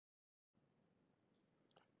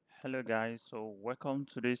Hello guys, so welcome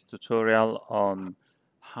to this tutorial on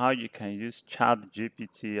how you can use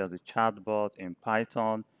ChatGPT as a chatbot in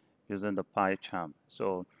Python using the PyCharm.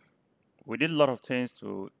 So we did a lot of things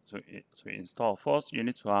to install. First, you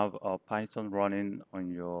need to have Python running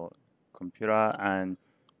on your computer, and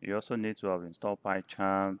you also need to have installed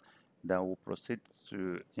PyCharm. Then we'll proceed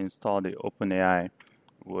to install the OpenAI.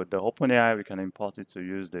 With the OpenAI, we can import it to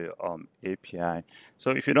use the API.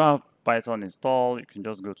 So if you don't have Python installed, you can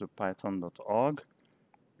just go to python.org.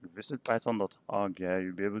 Visit python.org here,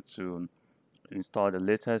 you'll be able to install the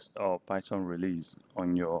latest Python release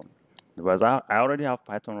on your device. I already have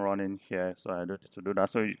Python running here, so I don't need to do that.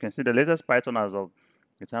 So you can see the latest Python as of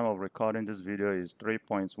the time of recording this video is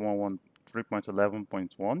 3.11,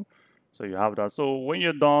 3.11.1. So you have that. So when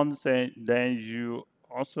you're done, then you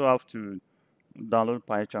also have to download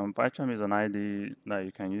PyCharm. PyCharm is an IDE that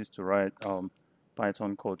you can use to write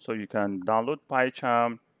Python code. So you can download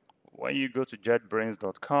PyCharm when you go to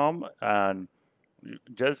jetbrains.com and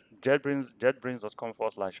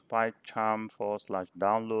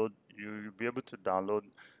jetbrains.com/PyCharm/download. You'll be able to download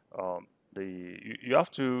you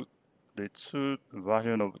have to the two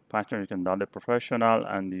version of PyCharm you can download: the professional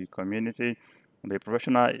and the community. The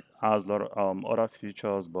professional has a lot of other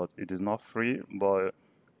features, but it is not free. But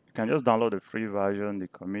you can just download the free version, the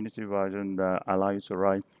community version that allow you to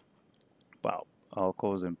write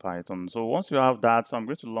codes in Python. So once you have that, so I'm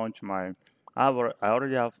going to launch I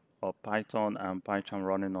already have Python and PyCharm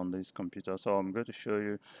running on this computer. So I'm going to show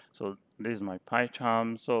you. So this is my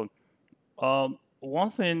PyCharm. So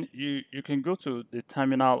one thing, you can go to the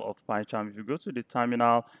terminal of PyCharm. If you go to the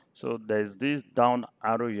terminal, so there's this down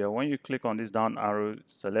arrow here. When you click on this down arrow,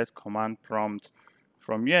 select command prompt.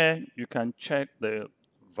 From here, you can check the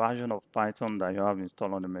version of Python that you have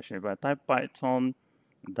installed on the machine. If I type Python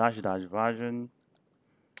 -- version,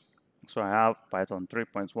 so I have Python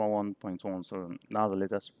 3.11.1. So now the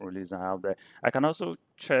latest release I have there. I can also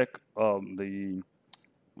check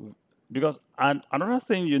because another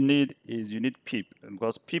thing you need is you need pip,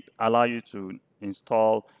 because pip allow you to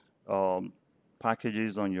install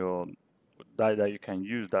packages on your that you can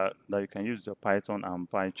use that you can use your Python and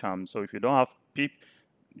PyCharm. So if you don't have pip,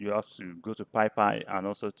 you have to go to PyPy and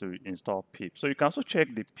also to install pip. So you can also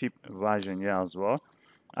check the pip version here as well.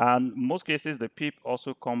 And most cases, the pip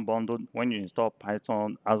also come bundled when you install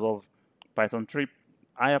Python. As of Python 3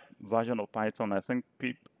 higher version of Python, I think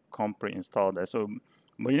pip come pre-installed there. So,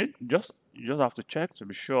 but you just have to check to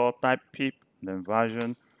be sure. Type pip, then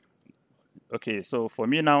version. Okay, so for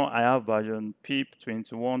me now, I have version pip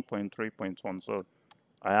 21.3.1. So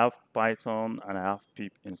I have Python and I have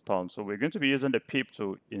pip installed. So we're going to be using the pip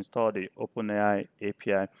to install the OpenAI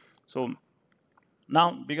API. So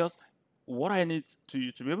now, because what I need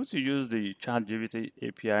to be able to use the ChatGPT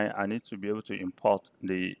API, I need to be able to import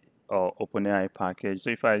the OpenAI package.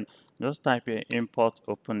 So if I just type here import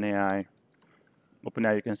OpenAI,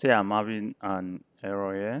 you can see I'm having an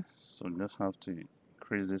error here. So just have to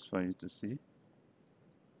increase this for you to see.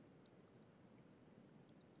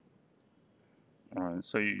 All right,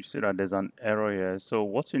 so you see that there's an error here. So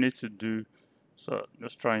what you need to do, so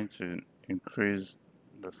just trying to increase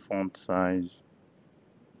the font size.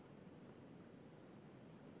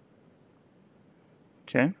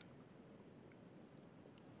 Okay.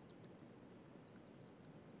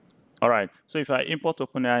 All right, so if I import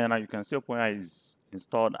OpenAI now, you can see OpenAI is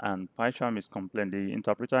installed and PyCharm is complete. The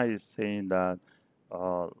interpreter is saying that,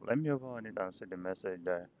 let me over on it and see the message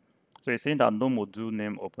there. So it's saying that no module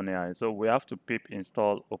name OpenAI. So we have to pip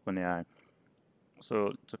install OpenAI.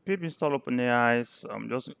 So to pip install OpenAI,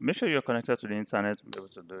 just make sure you're connected to the internet to be able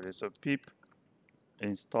to do this. So pip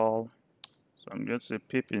install. So I'm going to say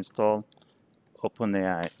pip install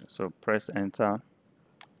OpenAI. So press enter.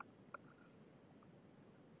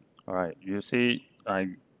 All right, you see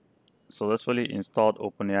I successfully installed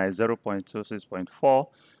OpenAI 0.26.4.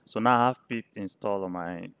 So now I have pip installed on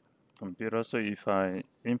my computer. So if I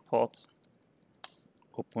import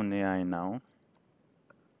OpenAI now,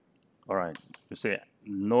 all right, you see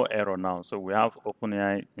no error now. So we have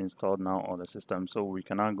OpenAI installed now on the system. So we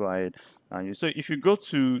can now go ahead and use. So if you go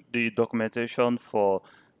to the documentation for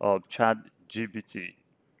ChatGPT,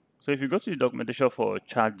 so if you go to the documentation for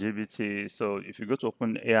ChatGPT, so if you go to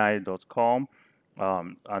openai.com,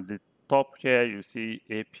 at the top here you see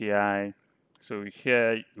API. So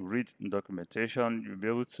here you read documentation, you'll be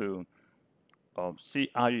able to see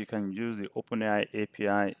how you can use the OpenAI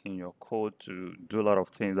API in your code to do a lot of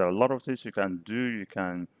things. There are a lot of things you can do. You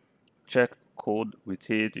can check code with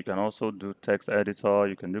it. You can also do text editor.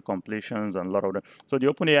 You can do completions and a lot of them. So the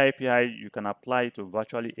OpenAI API, you can apply it to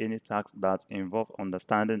virtually any task that involve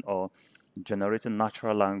understanding or generating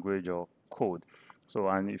natural language or code. So,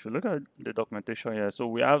 and if you look at the documentation here, so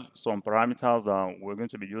we have some parameters that we're going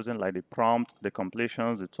to be using, like the prompt, the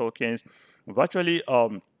completions, the tokens. We've actually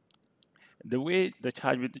the way the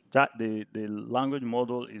chat with the language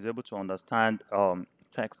model is able to understand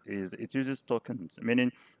text is it uses tokens,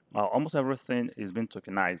 meaning almost everything is being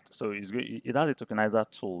tokenized. So it has a tokenizer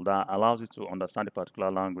tool that allows it to understand a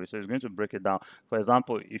particular language. So it's going to break it down. For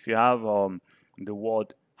example, if you have the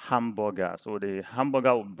word hamburger, so the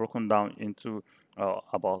hamburger will be broken down into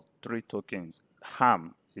about three tokens.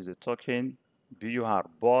 Ham is a token, BUR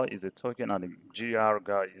boy is a token, and the GR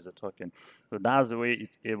guy is a token. So that's the way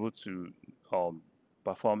it's able to um,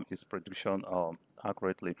 perform its prediction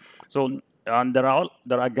accurately. So and there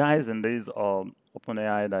are guys in this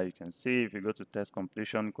OpenAI that you can see if you go to test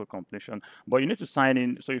completion, code completion, but you need to sign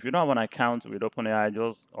in. So if you don't have an account with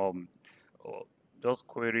OpenAI, uh, just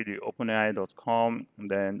query the openai.com and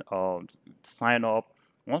then sign up.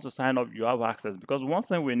 Once you sign up, you have access because one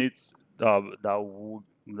thing we need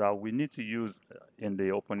that we need to use in the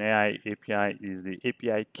OpenAI API is the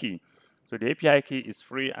API key. So the API key is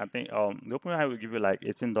free. I think the OpenAI will give you like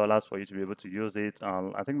 $18 for you to be able to use it.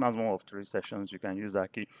 I think maximum of 3 sessions you can use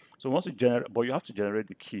that key. So once you generate, but you have to generate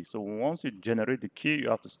the key. So once you generate the key, you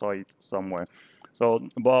have to store it somewhere. So,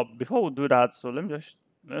 but before we do that, so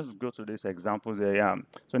let's go to these examples here. Yeah.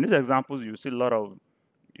 So in these examples, you see a lot of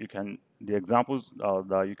the examples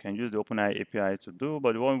that you can use the OpenAI API to do.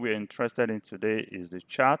 But the one we're interested in today is the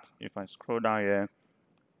chat. If I scroll down here,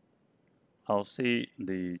 I'll see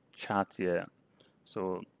the chat here.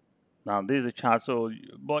 So now this is a chart. So,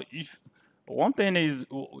 but if one thing is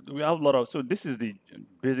we have a lot of, so this is the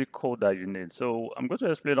basic code that you need. So I'm going to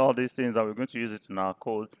explain all these things and we're going to use it in our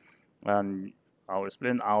code. And I'll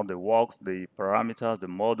explain how they works, the parameters, the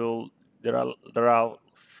model. There are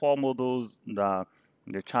four models that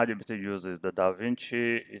the ChatGPT uses. The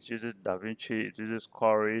DaVinci, it uses DaVinci, it uses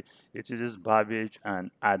Corey, it uses Babbage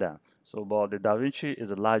and Ada. So, but the DaVinci is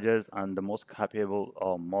the largest and the most capable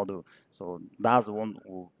model. So that's the one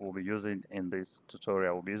we'll be using in this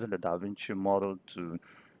tutorial. We'll be using the DaVinci model to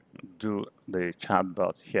do the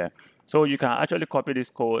chatbot here. So you can actually copy this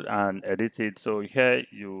code and edit it. So here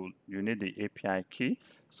you need the API key.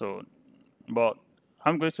 So, but I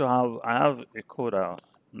have a code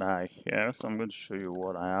now here. So I'm going to show you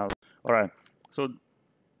what I have. All right. So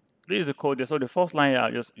this is the code. So the first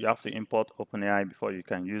line, you have to import OpenAI before you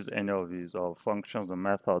can use any of these functions or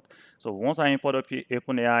methods. So once I import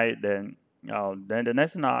OpenAI, then the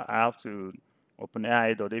next thing I have to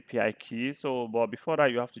OpenAI.api key. So, but before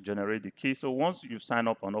that, you have to generate the key. So once you sign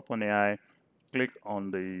up on OpenAI, click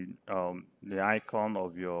on the icon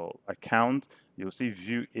of your account, you'll see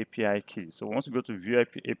View API Keys. So once you go to View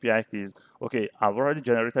API Keys, okay, I've already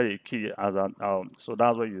generated a key as an so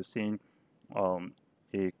that's what you're seeing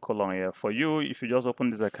a colon here. For you, if you just open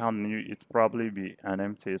this account new, it probably be an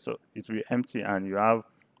empty. So it will be empty, and you have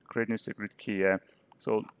create new secret key here.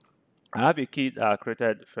 So I have a key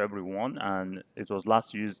created February 1 and it was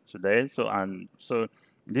last used today. So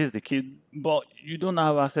this is the key, but you don't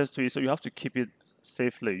have access to it, so you have to keep it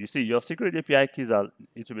safely. You see, your secret API keys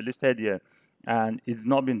it will be listed here and it's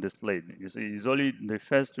not been displayed. You see, it's only the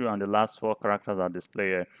first two and the last four characters are displayed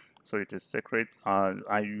here. So it is secret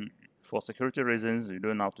for security reasons, you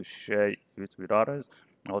don't have to share it with others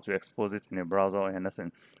or to expose it in a browser or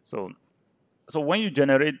anything. So when you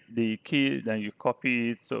generate the key, then you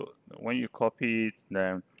copy it. So when you copy it,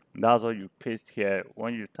 then that's what you paste here.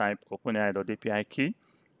 When you type OpenAI.api key,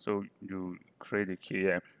 so you create a key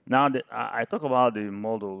here. Now I talk about the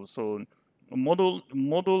model. So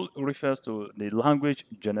model refers to the language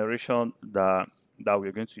generation that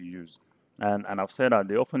we're going to use. And I've said that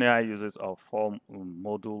the OpenAI uses a form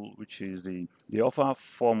model, which is they offer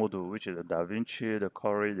four model, which is the DaVinci, the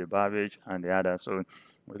Corey, the Babbage, and the other. So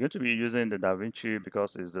we're going to be using the DaVinci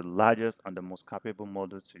because it's the largest and the most capable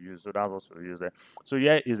model to use. So that's what we use there. So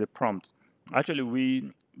here is a prompt.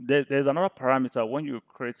 Actually, there's another parameter when you're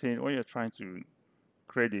trying to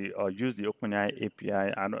create the use the OpenAI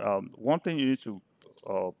API. And one thing you need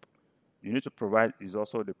to provide is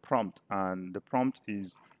also the prompt, and the prompt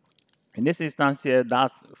is in this instance here,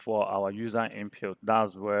 that's for our user input.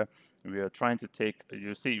 That's where we are trying to take,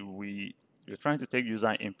 you see, we're trying to take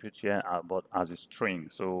user input here, but as a string.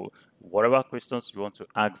 So whatever questions you want to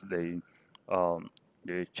ask the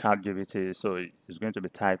chat GPT, so it's going to be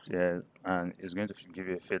typed here and it's going to give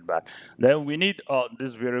you feedback. Then we need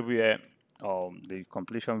this variable here, the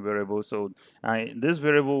completion variable. So this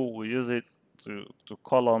variable, we use it to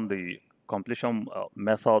call on the completion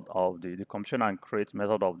method of the completion and create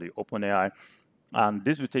method of the OpenAI. And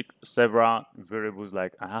this will take several variables.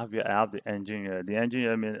 Like I have here, I have the engine here. The engine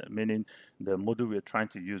here meaning the model we're trying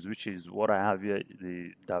to use, which is what I have here,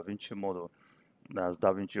 the DaVinci model. That's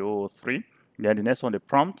DaVinci 003. Then the next one, the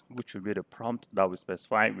prompt, which will be the prompt that we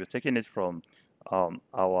specify. We're taking it from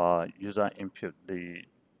our user input, the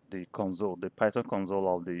console, the Python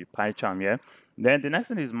console of the PyCharm here. Then the next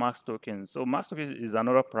thing is max token. So max token is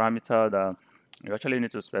another parameter that you actually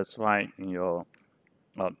need to specify in your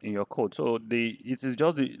code. So it is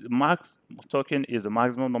just the max token is the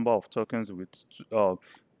maximum number of tokens with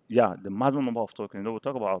yeah, the maximum number of tokens. We'll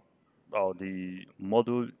talk about the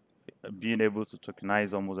model being able to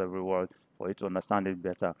tokenize almost every word for it to understand it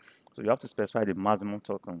better. So you have to specify the maximum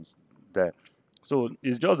tokens there. So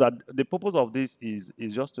it's just that the purpose of this is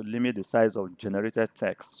just to limit the size of generated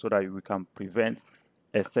text so that we can prevent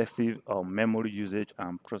excessive memory usage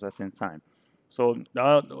and processing time. So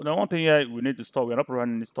the one thing here we need to stop. We're not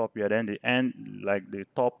running this top here. Then the end, like the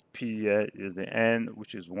top P here is the end,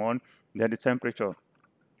 which is 1. Then the temperature.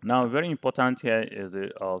 Now, very important here is the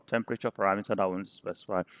temperature parameter that we need to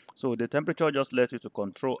specify. So the temperature just lets you to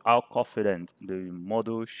control how confident the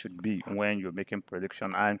model should be when you're making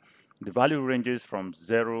prediction, and the value ranges from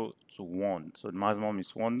 0 to 1. So the maximum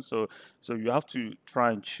is 1. So you have to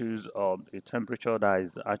try and choose a temperature that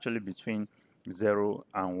is actually between 0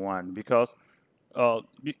 and 1, because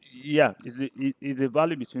yeah, it's a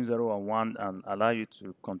value between 0 and 1 and allow you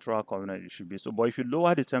to control how confident it should be. So, but if you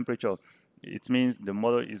lower the temperature, it means the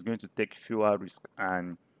model is going to take fewer risks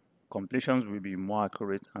and completions will be more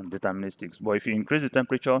accurate and deterministic. But if you increase the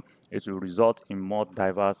temperature, it will result in more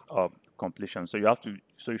diverse completion. So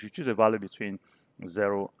so you should choose a value between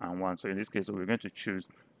 0 and 1. So in this case, we're going to choose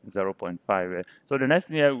 0.5. So the next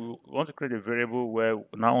thing here, we want to create a variable where we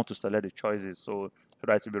now want to select the choices. So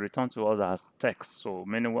that it will be returned to us as text. So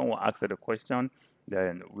meaning when we ask the question,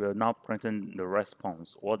 then we're now printing the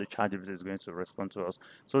response, what the ChatGPT is going to respond to us.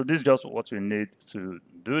 So this is just what we need to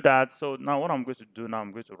do that. So now what I'm going to do now,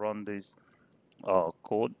 I'm going to run this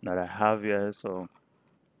code that I have here. So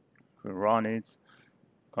we run it.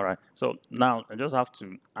 All right. So now I just have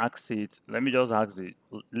to ask it. Let me just ask the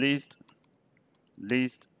list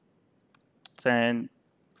 10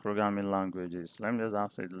 programming languages. Let me just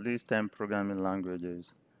ask it list 10 programming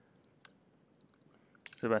languages.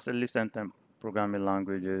 So if I say list 10 programming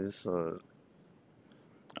languages, so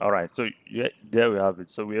all right, so yeah, there we have it.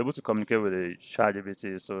 So we're able to communicate with the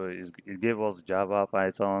ChatGPT. So it gave us Java,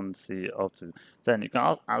 Python, C up to 10. You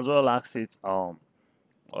can as well ask it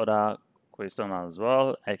other question as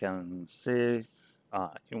well. I can say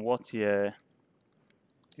in what year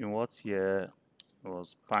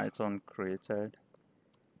was Python created?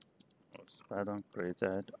 Was Python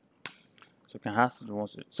created? So you can ask it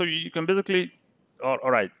once. So you can basically,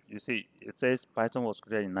 all right. You see, it says Python was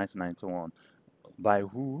created in 1991. By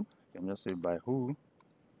who? You can just say by who.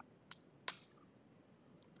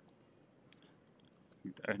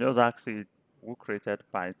 I just ask it who created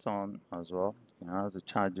Python as well. You can ask the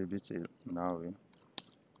ChatGPT now.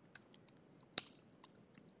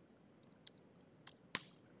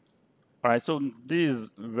 All right, so this is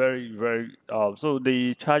very so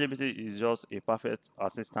the ChatGPT is just a perfect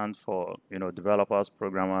assistant for developers,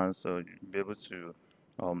 programmers, so you'll be able to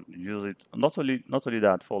use it. Not only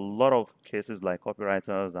that, for a lot of cases like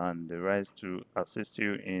copywriters and the rest to assist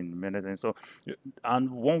you in many things. So,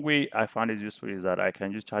 and one way I find it useful is that I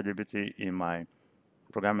can use ChatGPT in my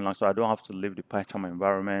programming language, so I don't have to leave the PyCharm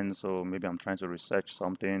environment. So maybe I'm trying to research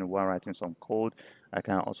something while writing some code. I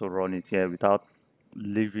can also run it here without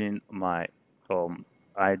leaving my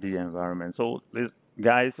IDE environment. So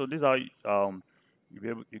guys, so these are you'll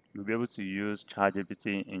be able to use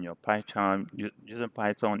ChatGPT in your PyCharm, using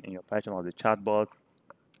Python in your PyCharm as a chatbot.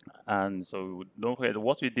 And so don't forget,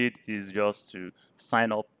 what we did is just to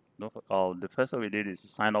sign up. The first thing we did is to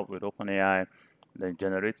sign up with OpenAI, then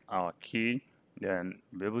generate our key, then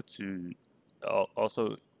be able to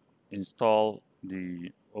also install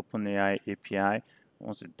the OpenAI API.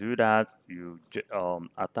 Once you do that, you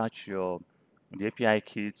attach the API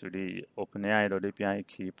key to the OpenAI.api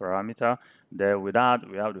key parameter. Then with that,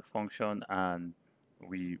 we have the function and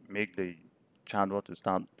we make the channel to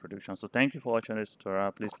start production. So thank you for watching this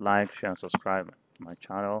tutorial. Please like, share, and subscribe to my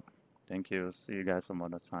channel. Thank you. See you guys some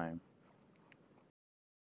other time.